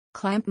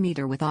Clamp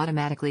meter with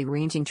automatically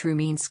ranging true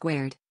mean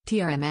squared,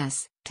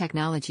 TRMS,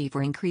 technology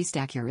for increased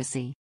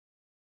accuracy.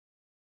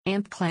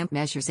 Amp clamp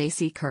measures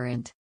AC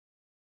current.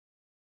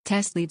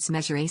 Test leads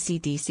measure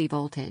AC/DC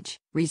voltage,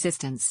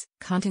 resistance,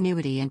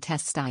 continuity and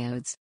test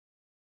diodes.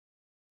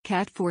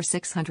 Cat 4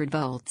 600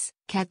 volts,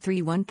 Cat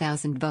 3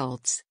 1000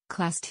 volts,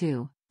 Class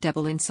 2,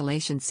 double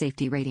insulation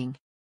safety rating.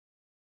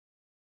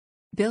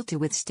 Built to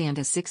withstand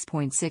a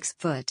 6.6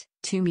 foot,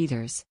 2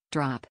 meters,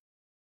 drop.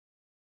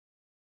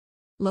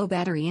 Low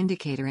battery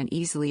indicator and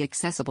easily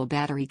accessible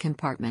battery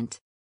compartment.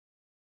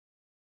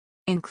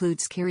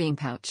 Includes carrying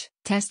pouch,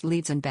 test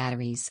leads and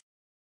batteries.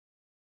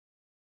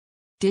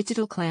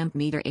 Digital clamp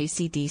meter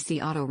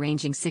AC/DC auto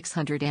ranging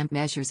 600 amp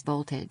measures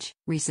voltage,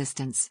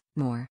 resistance,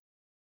 more.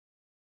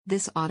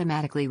 This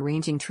automatically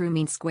ranging true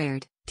mean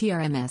squared,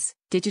 TRMS,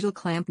 digital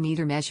clamp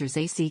meter measures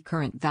AC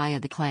current via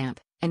the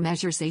clamp, and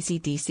measures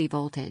AC/DC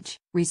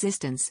voltage,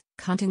 resistance,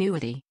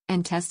 continuity,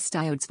 and tests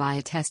diodes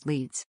via test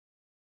leads.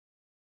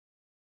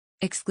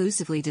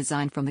 Exclusively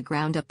designed from the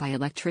ground up by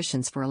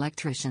electricians for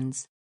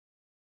electricians.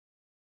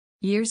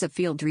 Years of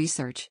field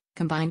research,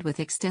 combined with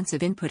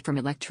extensive input from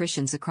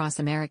electricians across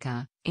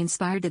America,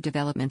 inspired the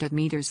development of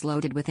meters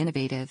loaded with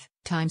innovative,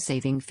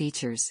 time-saving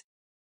features.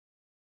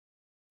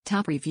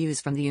 Top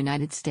reviews from the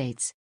United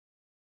States.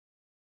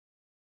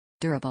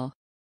 Durable.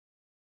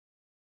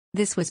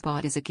 This was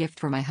bought as a gift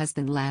for my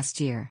husband last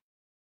year.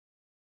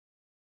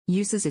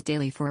 Uses it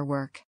daily for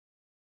work.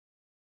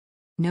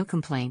 No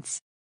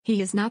complaints. He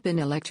has not been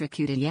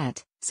electrocuted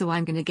yet, so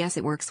I'm gonna guess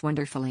it works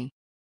wonderfully.